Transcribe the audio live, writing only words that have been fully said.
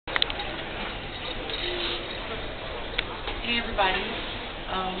everybody.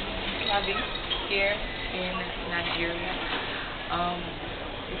 Slavi here in Nigeria.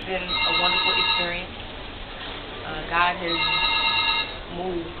 It's been a wonderful experience. God has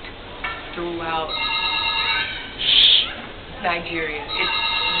moved throughout Nigeria. It's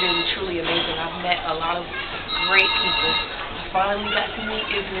been truly amazing. I've met a lot of great people. I finally got to meet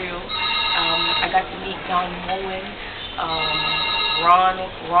Israel. I got to meet Don Moen, Ron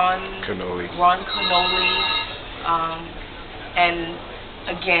Canoli, and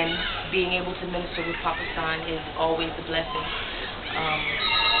again, being able to minister with Papa San is always a blessing.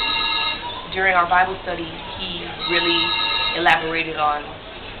 During our Bible study, he really elaborated on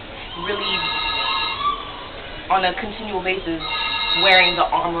a continual basis wearing the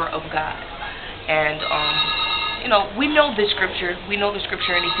armor of God. And we know the scripture. We know the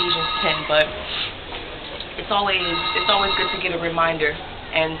scripture in Ephesians 10, but it's always good to get a reminder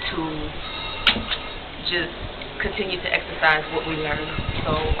and to just continue to exercise what we learn.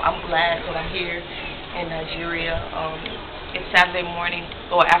 So I'm glad that I'm here in Nigeria. It's Saturday morning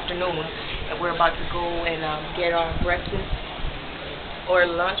or afternoon, and we're about to go and get our breakfast or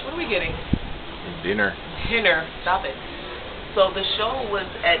lunch. What are we getting? Dinner. Stop it. So the show was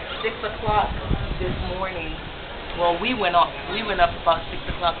at 6 o'clock this morning. Well, we went up about 6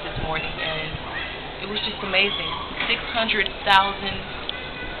 o'clock this morning, and it was just amazing. 600,000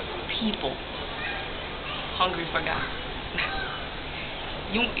 people hungry for God.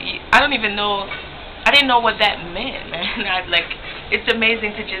 I don't even know. I didn't know what that meant, man. It's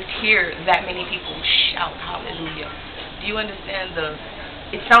amazing to just hear that many people shout hallelujah. Do you understand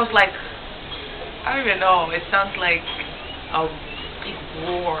it sounds like, I don't even know, it sounds like a big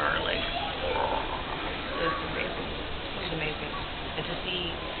roar, it's amazing. It's amazing. And to see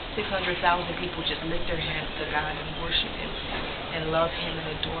 600,000 people just lift their hands to God and worship Him and love Him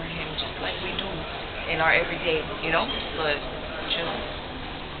and adore Him just like we do in our everyday, but just,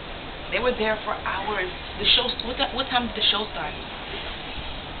 they were there for hours. The show, what time did the show start?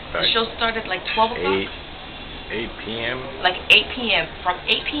 The show started like 12 o'clock? 8 p.m. Like 8 p.m. From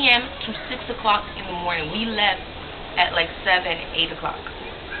 8 p.m. to 6 o'clock in the morning. We left at like 7, 8 o'clock.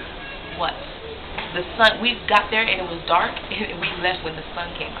 What? The sun, we got there and it was dark, and we left when the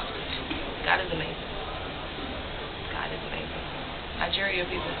sun came out. God is amazing. God is amazing. Nigeria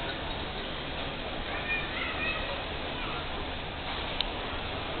people.